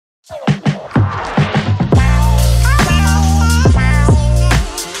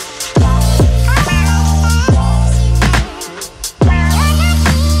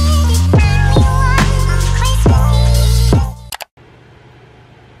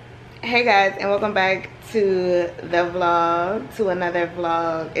Hey guys, and welcome back to the vlog, to another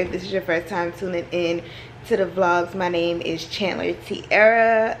vlog. If this is your first time tuning in to the vlogs, my name is Chantler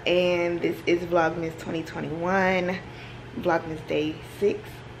Tiara, and this is Vlogmas 2021, Vlogmas Day 6.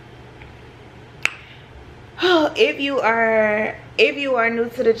 If you are new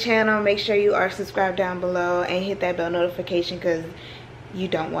to the channel, make sure you are subscribed down below and hit that bell notification because you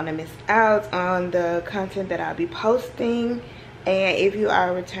don't want to miss out on the content that I'll be posting. And if you are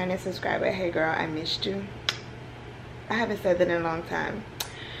a returning subscriber, hey girl, I missed you. I haven't said that in a long time.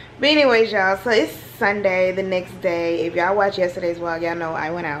 But anyways, y'all, so it's Sunday, the next day. If y'all watched yesterday's vlog, y'all know I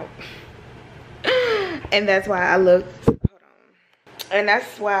went out. And that's why I look, and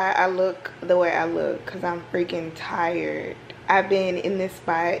that's why I look the way I look, because I'm freaking tired. I've been in this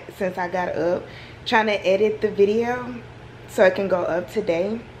spot since I got up trying to edit the video so it can go up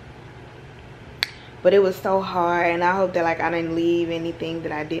today. But it was so hard, and I hope that like I didn't leave anything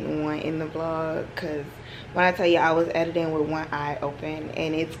that I didn't want in the vlog, because when I tell you I was editing with one eye open.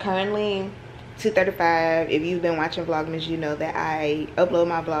 And it's currently 2:35. If you've been watching Vlogmas, you know that I upload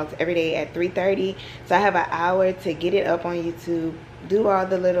my vlogs every day at 3:30. So I have an hour to get it up on YouTube, do all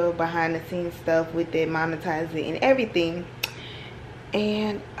the little behind the scenes stuff with it, monetize it and everything,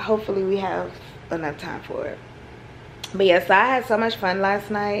 and hopefully we have enough time for it. But yeah, so I had so much fun last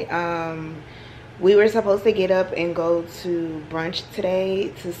night. We were supposed to get up and go to brunch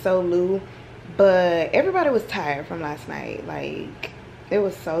today to Solu, but everybody was tired from last night. Like, it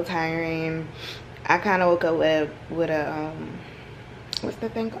was so tiring. I kind of woke up with a what's the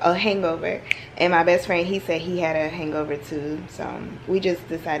thing, a hangover, and my best friend, he said he had a hangover too, so we just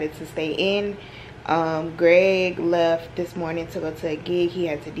decided to stay in. Greg left this morning to go to a gig. He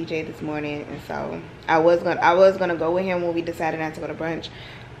had to DJ this morning, and so I was gonna go with him when we decided not to go to brunch,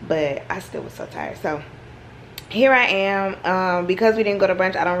 but I still was so tired. So here I am. Because we didn't go to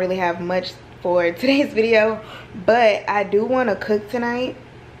brunch, I don't really have much for today's video, but I do want to cook tonight.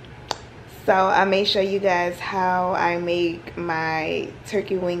 So I may show you guys how I make my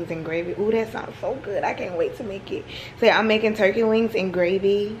turkey wings and gravy. Ooh, that sounds so good. I can't wait to make it. So yeah, I'm making turkey wings and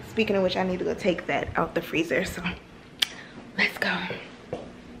gravy. Speaking of which, I need to go take that out the freezer. So let's go.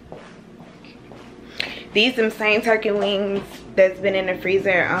 These some same turkey wings that's been in the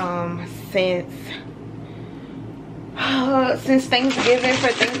freezer since Thanksgiving. For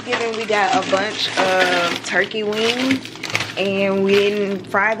Thanksgiving, we got a bunch of turkey wings, and we didn't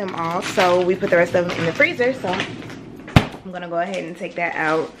fry them all, so we put the rest of them in the freezer. So I'm gonna go ahead and take that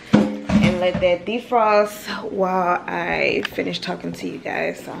out and let that defrost while I finish talking to you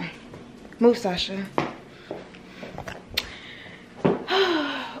guys. So move, Sasha.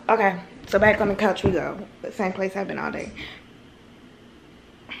 Okay, so back on the couch we go. The same place I've been all day.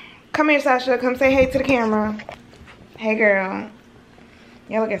 Come here, Sasha. Come say hey to the camera. Hey, girl.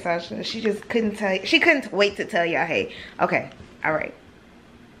 Yeah, look at Sasha. She just couldn't tell you. She couldn't wait to tell y'all hey. Okay, all right.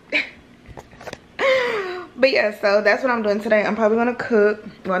 But yeah, so that's what I'm doing today. I'm probably gonna cook.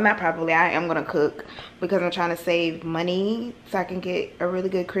 Well, not probably. I am gonna cook because I'm trying to save money so I can get a really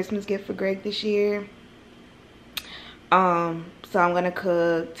good Christmas gift for Greg this year. So I'm gonna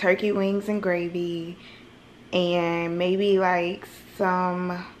cook turkey wings and gravy, and maybe like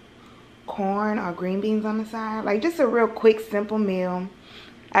some corn or green beans on the side. Like just a real quick, simple meal.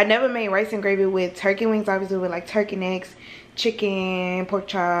 I never made rice and gravy with turkey wings. Obviously with like turkey necks, chicken, pork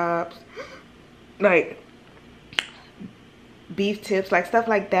chops, like beef tips, like stuff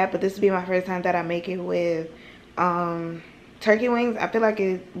like that. But this would be my first time that I make it with turkey wings. I feel like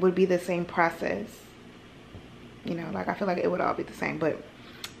it would be the same process. You know, like I feel like it would all be the same, but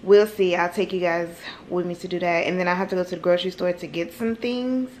we'll see. I'll take you guys with me to do that. And then I have to go to the grocery store to get some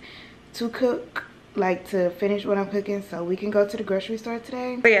things to cook, like to finish what I'm cooking, so we can go to the grocery store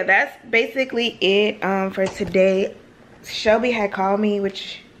today. But yeah, that's basically it for today. Shelby had called me,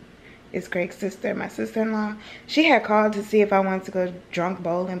 which is Greg's sister, my sister-in-law. She had called to see if I wanted to go drunk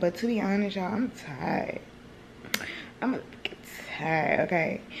bowling, but to be honest, y'all, I'm tired. I'm tired,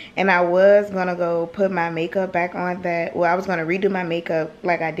 okay? And I was gonna go put my makeup back on that. Well, I was gonna redo my makeup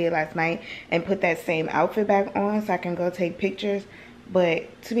like I did last night and put that same outfit back on so I can go take pictures.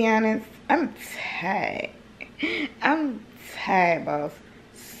 But to be honest, I'm tired. I'm tired, boss.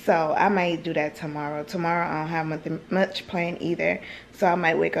 So I might do that tomorrow. Tomorrow I don't have much planned either. So I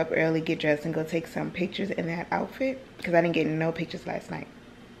might wake up early, get dressed, and go take some pictures in that outfit, because I didn't get no pictures last night.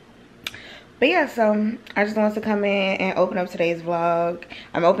 But yeah, so I just wanted to come in and open up today's vlog.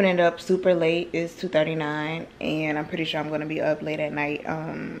 I'm opening it up super late. It's 2:39, and I'm pretty sure I'm going to be up late at night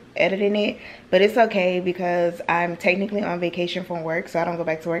editing it. But it's okay because I'm technically on vacation from work, so I don't go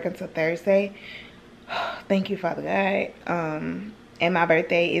back to work until Thursday. Thank you, Father God. and my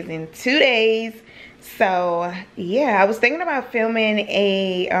birthday is in 2 days. So yeah, I was thinking about filming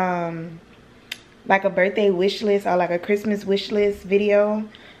a like a birthday wish list or like a Christmas wish list video.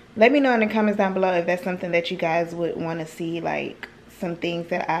 Let me know in the comments down below if that's something that you guys would want to see, like some things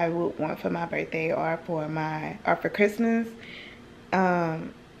that I would want for my birthday or for Christmas.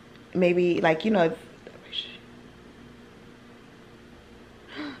 Maybe like, you know,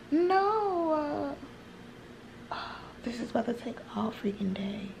 no, oh, this is about to take all freaking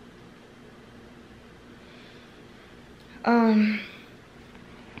day.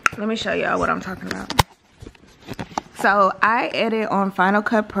 Let me show y'all what I'm talking about. So I edit on Final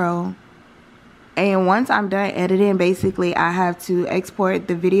Cut Pro, and once I'm done editing, basically I have to export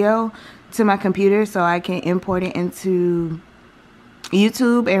the video to my computer so I can import it into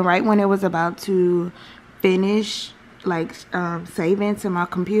YouTube. And right when it was about to finish, like saving to my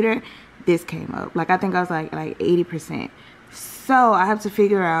computer, this came up. Like I think I was like 80%. So I have to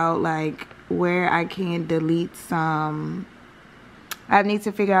figure out like where I can delete some. I need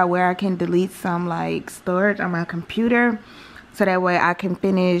to figure out where I can delete some like storage on my computer, so that way I can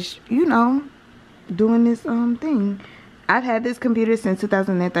finish, you know, doing this thing. I've had this computer since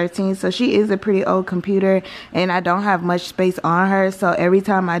 2013, so she is a pretty old computer, and I don't have much space on her. So every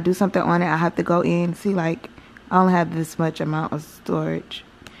time I do something on it, I have to go in. See, like I only have this much amount of storage,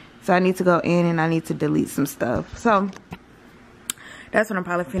 so I need to go in and I need to delete some stuff. So that's what I'm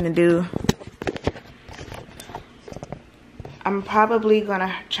probably finna do. I'm probably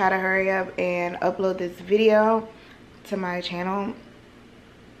gonna try to hurry up and upload this video to my channel,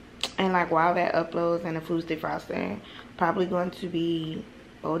 and like while that uploads and the food's defrosting, probably going to be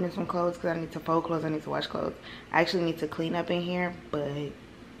folding some clothes because I need to fold clothes, I need to wash clothes. I actually need to clean up in here, but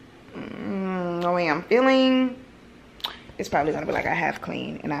the way I'm feeling, it's probably gonna be like a half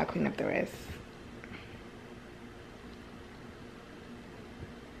clean, and I'll clean up the rest.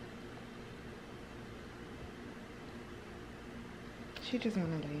 She just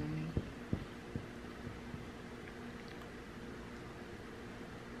wanna lay on me.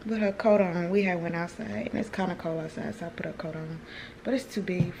 Put her coat on. We had went outside, and it's kind of cold outside, so I put her coat on. But it's too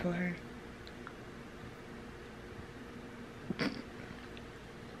big for her. That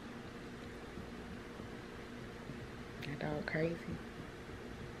dog crazy.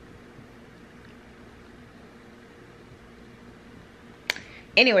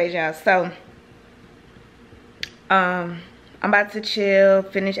 Anyways, y'all, so I'm about to chill,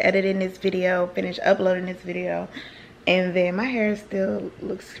 finish editing this video, finish uploading this video, and then my hair still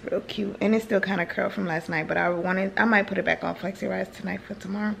looks real cute, and it's still kind of curled from last night, but I might put it back on flexi rise tonight for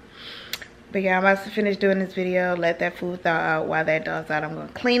tomorrow. But yeah, I'm about to finish doing this video, let that food thaw out. While that thaw's out, I'm gonna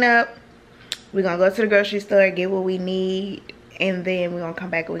clean up. We're gonna go to the grocery store, get what we need, and then we're gonna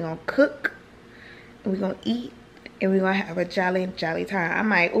come back and we're gonna cook, and we're gonna eat, and we're gonna have a jolly time. I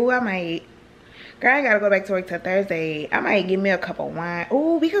might girl, I gotta go back to work till Thursday. I might give me a cup of wine.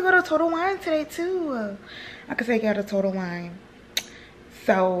 Oh, we could go to Total Wine today too. I could take you out to Total Wine.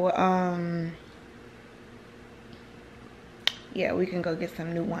 So yeah, we can go get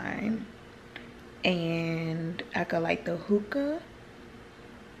some new wine, and I could light the hookah.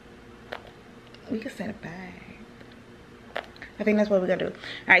 We could set a bag. I think that's what we're gonna do.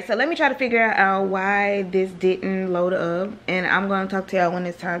 All right, so let me try to figure out why this didn't load up, and I'm gonna talk to y'all when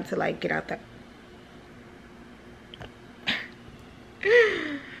it's time to like get out there.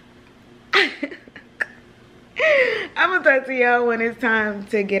 I'm gonna talk to y'all when it's time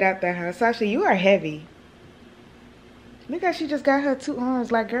to get out the house. Sasha, you are heavy. Look how she just got her 2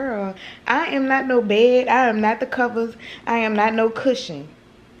 arms. Like, girl, I am not no bed. I am not the covers. I am not no cushion.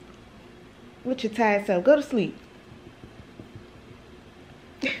 With your tired self, go to sleep.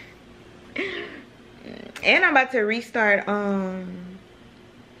 And I'm about to restart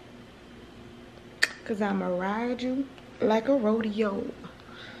cause I'ma ride you like a rodeo.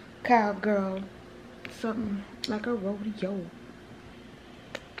 Cowgirl, something like a rodeo.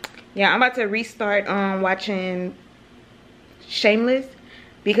 Yeah, I'm about to restart watching Shameless,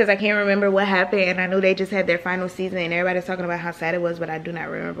 because I can't remember what happened, and I knew they just had their final season and everybody's talking about how sad it was, but I do not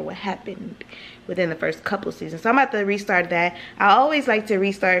remember what happened within the first couple seasons. So I'm about to restart that. I always like to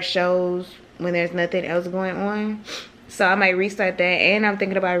restart shows when there's nothing else going on, so I might restart that. And I'm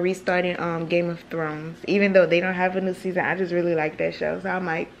thinking about restarting Game of Thrones, even though they don't have a new season. I just really like that show, so I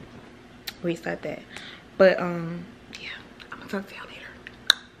might restart that. But yeah, I'm gonna talk to y'all later.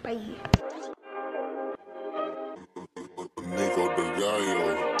 Bye.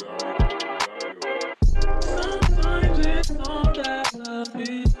 Sometimes it's all that love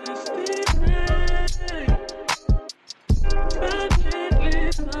is magically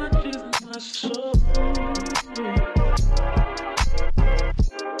touches my soul.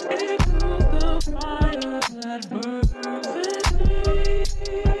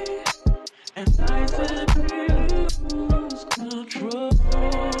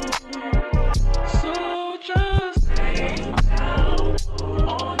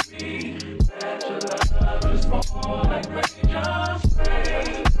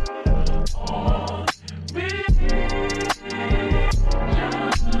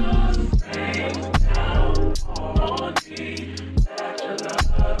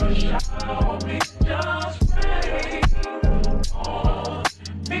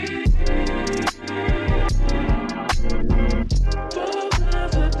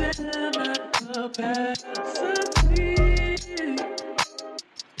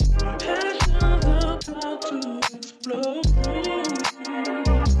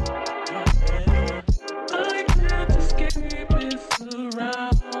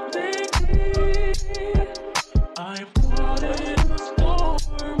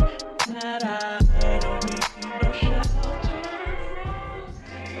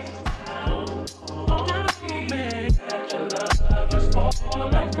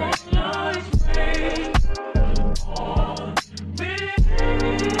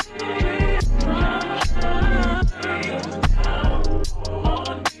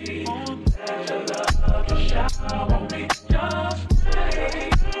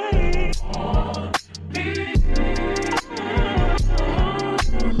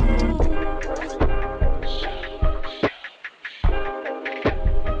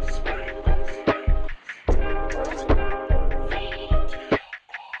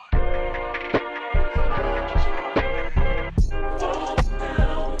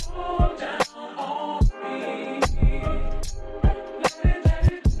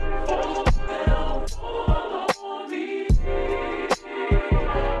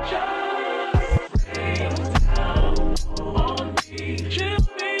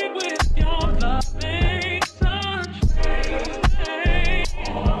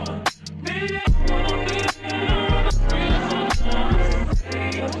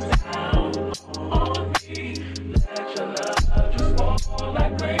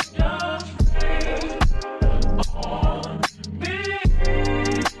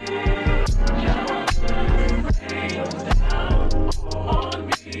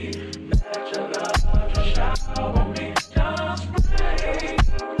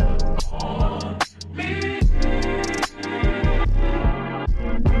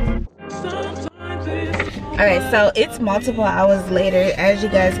 Alright, so it's multiple hours later. As you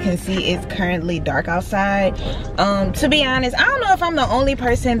guys can see, it's currently dark outside. To be honest, I don't know if I'm the only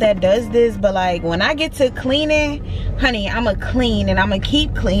person that does this, but like when I get to cleaning, honey, I'ma clean and I'ma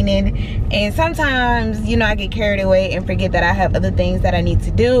keep cleaning. And sometimes, you know, I get carried away and forget that I have other things that I need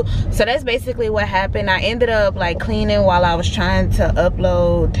to do. So that's basically what happened. I ended up like cleaning while I was trying to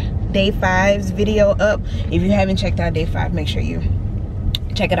upload day 5's video up. If you haven't checked out day 5, make sure you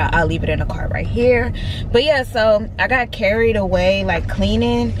check it out. I'll leave it in the card right here. But yeah, so I got carried away like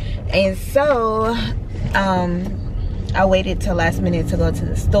cleaning, and so I waited till last minute to go to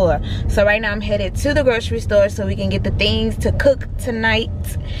the store. So right now I'm headed to the grocery store so we can get the things to cook tonight,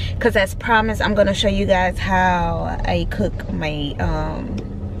 because as promised, I'm gonna show you guys how I cook my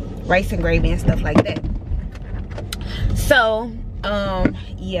rice and gravy and stuff like that. So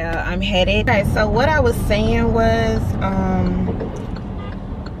yeah, I'm headed. Okay, so what I was saying was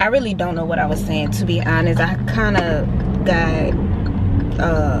I really don't know what I was saying, to be honest. I kind of got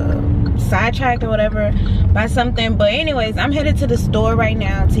sidetracked or whatever by something. But anyways, I'm headed to the store right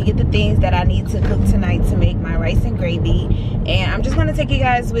now to get the things that I need to cook tonight to make my rice and gravy. And I'm just going to take you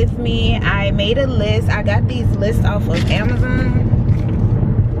guys with me. I made a list. I got these lists off of Amazon.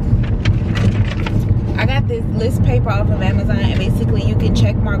 I got this list paper off of Amazon, and basically you can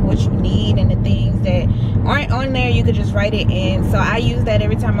check mark what you need, and the things that aren't on there you could just write it in. So I use that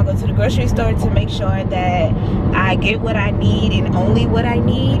every time I go to the grocery store to make sure that I get what I need and only what I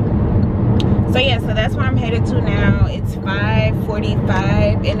need. So yeah, so that's where I'm headed to now. It's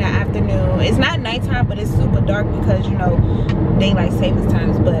 5:45 in the afternoon. It's not nighttime, but it's super dark because, you know, daylight savings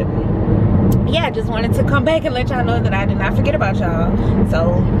times. But yeah, I just wanted to come back and let y'all know that I did not forget about y'all.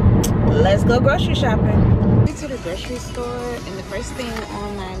 So let's go grocery shopping. I went to the grocery store, and the first thing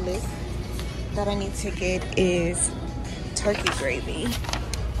on my list that I need to get is turkey gravy.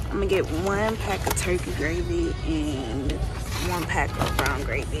 I'm gonna get 1 pack of turkey gravy and 1 pack of brown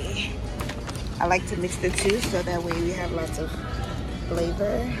gravy. I like to mix the two so that way we have lots of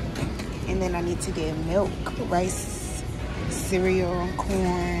flavor. And then I need to get milk, rice, cereal,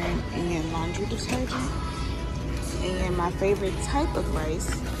 corn, and laundry detergent. And my favorite type of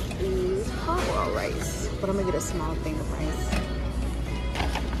rice is hard-boiled rice, but I'm gonna get a small thing of rice.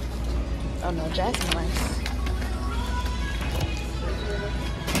 Oh no, jasmine rice.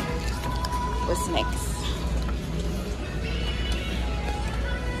 What's next?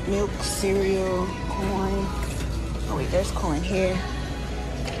 Milk, cereal, corn. Oh wait, there's corn here.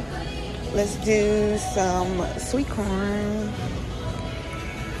 Let's do some sweet corn.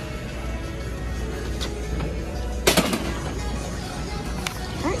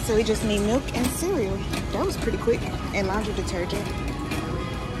 Alright, so we just need milk and cereal. That was pretty quick. And laundry detergent.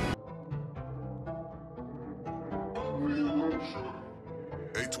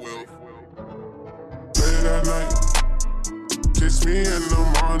 at night. Kiss me in the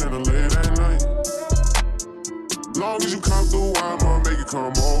morning or late at night. Long as you come through, I'ma make it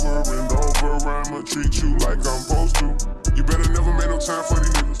come over and over. I'ma treat you like I'm supposed to. You better never make no time for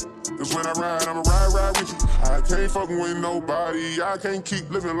these niggas. Cause when I ride, I'ma ride with you. I can't fucking with nobody. I can't keep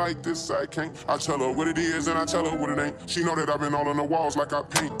living like this, I can't. I tell her what it is and I tell her what it ain't. She know that I've been all on the walls like I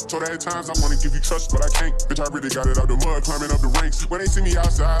paint. Told her at times I wanna give you trust, but I can't. Bitch, I really got it out the mud, climbing up the ranks. When they see me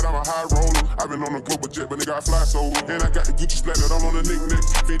outside, I'm a high roller. I've been on a global jet, but nigga, I fly solo. And I got the Gucci splattered all on the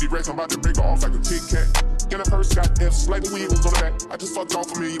knickknacks. 50 racks, I'm about to break her off like a Kit Kat. And the purse got F's, like wheels on the back. I just fucked off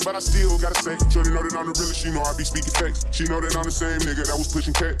a million, but I still gotta say. Shorty know that I'm the realest, she know I be speaking facts. She know that I'm the same nigga that was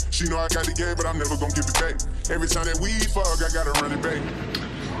pushing cat. She know I got the game, but I'm never gonna give it back. Every time that we fuck, I gotta run it back.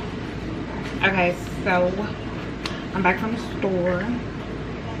 Okay, so I'm back from the store.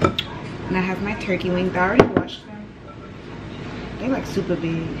 And I have my turkey wings. I already washed them. They like super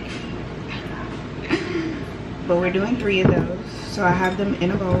big. But we're doing 3 of those. So I have them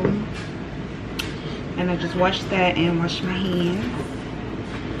in a bowl. And I just washed that and washed my hands.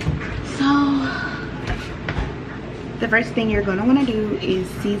 So the first thing you're gonna wanna do is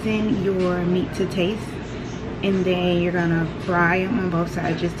season your meat to taste. And then you're gonna fry them on both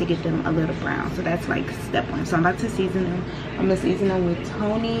sides just to get them a little brown. So that's like step 1. So I'm about to season them. I'm gonna season them with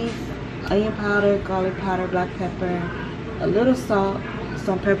Tony's, onion powder, garlic powder, black pepper, a little salt,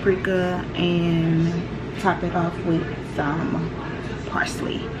 some paprika, and top it off with some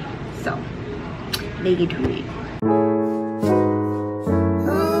parsley. So they get to it.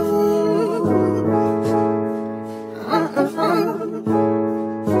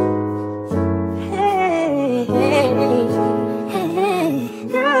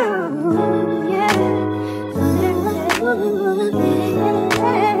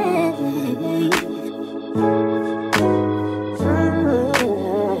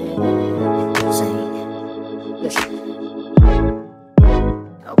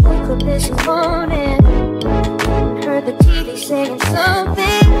 This morning, heard the TV saying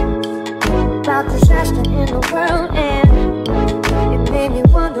something about disaster in the world, and it made me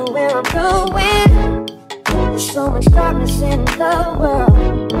wonder where I'm going. There's so much darkness in the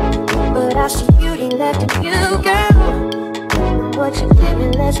world, but I see beauty left in you, girl. And what you give me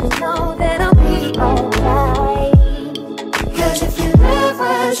lets me know that I'll be alright. Cause if your love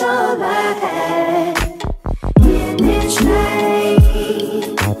was all I had in this life,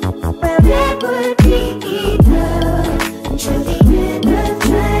 well, that would be enough until the end of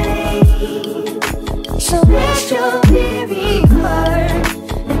time. So rest your weary heart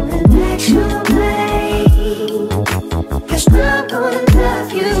and relax your mind. Cause I'm gonna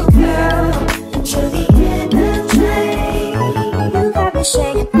love you, girl, until the end of time. You got me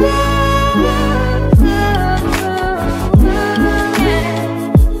saying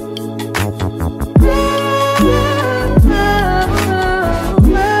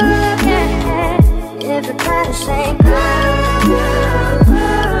everybody saying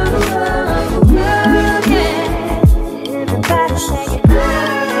everybody saying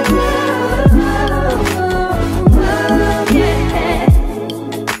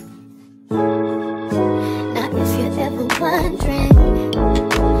now if you're ever wondering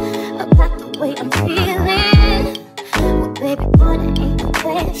about the way I'm feeling, well baby boy, that ain't no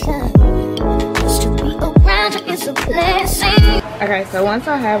question. Just to be around you is a blessing. Okay, so once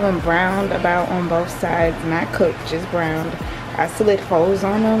I have them browned about on both sides, not cooked, just browned, I slid holes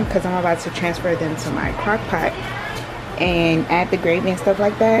on them because I'm about to transfer them to my crock pot and add the gravy and stuff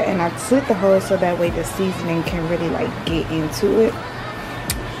like that. And I slit the holes so that way the seasoning can really like get into it.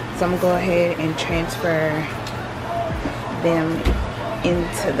 So I'm gonna go ahead and transfer them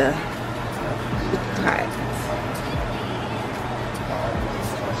into the pot.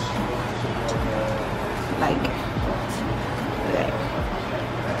 Like that.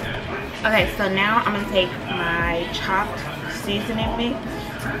 Okay, so now I'm gonna take my chopped seasoning mix,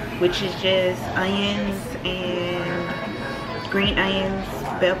 which is just onions and green onions,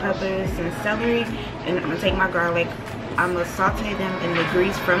 bell peppers, and celery, and I'm gonna take my garlic. I'm gonna saute them in the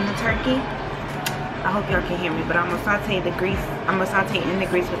grease from the turkey. I hope y'all can hear me, but I'm gonna saute the grease. I'm gonna saute in the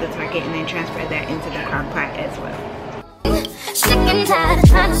grease with the turkey and then transfer that into the crock pot as well. Sick and tired of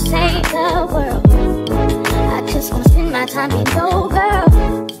trying to save the world. I just wanna spend my time being your girl.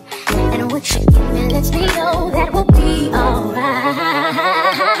 And what you give me lets me know that we'll be alright.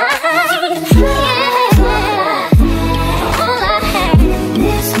 Yeah, all I had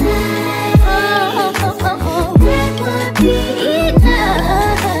this night, that would be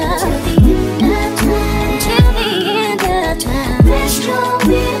enough till the end of time. Rest your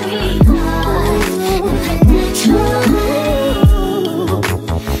weary heart and relax your mind.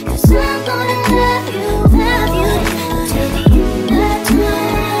 'Cause I'm gonna love you well.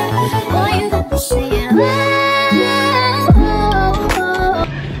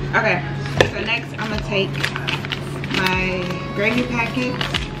 Okay, so next I'm gonna take my gravy packets,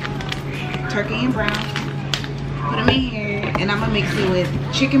 turkey and brown, put them in here, and I'm gonna mix it with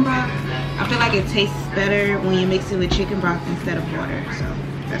chicken broth. I feel like it tastes better when you mix it with chicken broth instead of water, so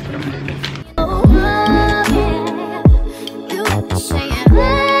that's what I'm gonna do.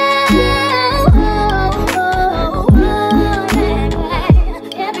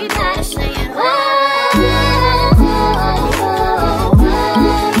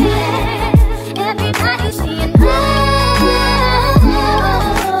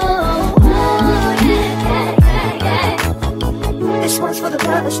 This one's for the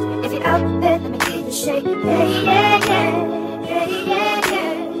lovers. If you're out there, let me hear you say, yeah, yeah, yeah, yeah, yeah,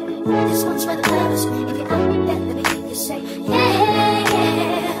 yeah. This one's for the lovers. If you're out there, let me hear you say, yeah, yeah,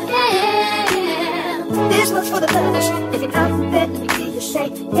 yeah. This one's for the lovers. If you're out there, let me hear you say,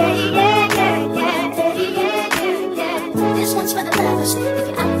 yeah, yeah, yeah, yeah, yeah, yeah, yeah. This one's for the lovers. If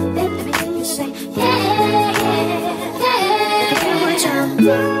you're out there, let me hear you say, yeah, yeah, yeah, yeah. One time.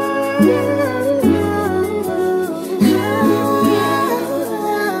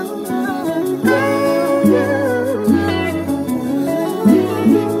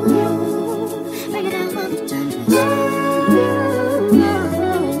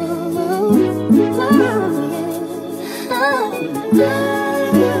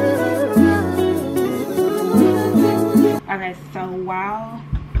 Okay, so while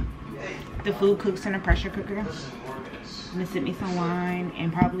the food cooks in a pressure cooker, I'm gonna sip me some wine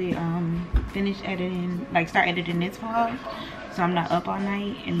and probably finish editing, like start editing this vlog, so I'm not up all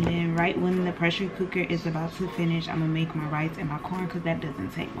night. And then right when the pressure cooker is about to finish, I'm gonna make my rice and my corn, because that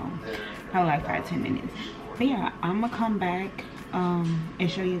doesn't take long, probably like 5-10 minutes. But yeah, I'm gonna come back and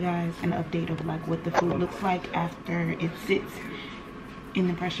show you guys an update of like what the food looks like after it sits in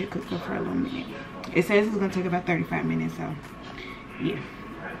the pressure cooker for a little minute. It says it's gonna take about 35 minutes, so yeah.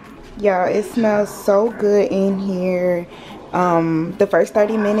 Y'all, it smells so good in here. The first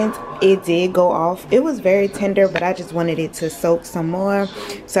 30 minutes it did go off. It was very tender, but I just wanted it to soak some more,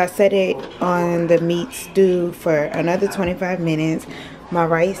 so I set it on the meat stew for another 25 minutes. My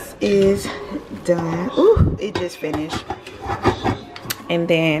rice is done. Ooh, it just finished. And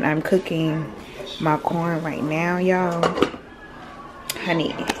then I'm cooking my corn right now, y'all.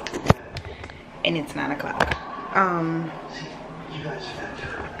 Honey, and it's 9 o'clock. I'm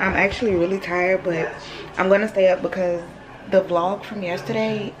actually really tired, but I'm gonna stay up because the vlog from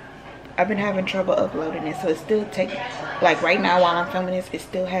yesterday, I've been having trouble uploading it, so it still takes, like right now while I'm filming this, it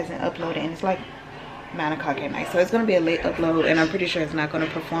still hasn't uploaded, and it's like 9 o'clock at night, so it's gonna be a late upload, and I'm pretty sure it's not gonna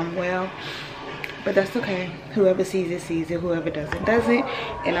perform well, but that's okay. Whoever sees it sees it, whoever doesn't doesn't.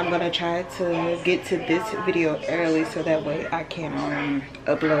 And I'm gonna try to get to this video early so that way I can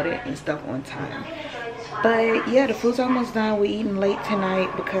upload it and stuff on time. But yeah, the food's almost done. We're eating late tonight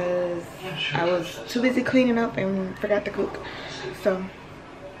because I was too busy cleaning up and forgot to cook. So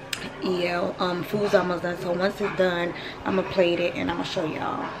yeah, food's almost done. So once it's done, I'm gonna plate it and I'm gonna show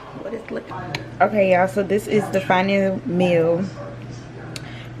y'all what it's looking like. Okay y'all, so this is the final meal.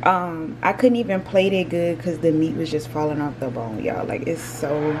 I couldn't even plate it good because the meat was just falling off the bone, y'all. Like, it's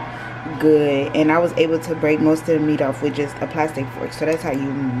so good, and I was able to break most of the meat off with just a plastic fork, so that's how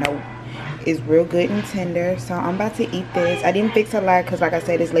you know it's real good and tender. So I'm about to eat this. I didn't fix a lot because like I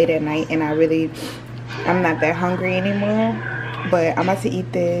said, it's late at night and I'm not that hungry anymore, but I'm about to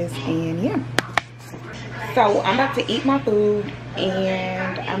eat this. And yeah, so I'm about to eat my food,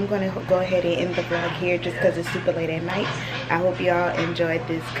 and I'm gonna go ahead and end the vlog here just because it's super late at night. I hope y'all enjoyed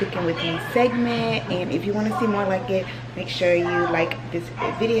this cooking with me segment, and if you want to see more like it, make sure you like this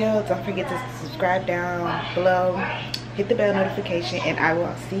video. Don't forget to subscribe down below, hit the bell notification, and I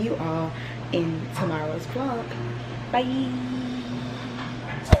will see you all in tomorrow's vlog. Bye.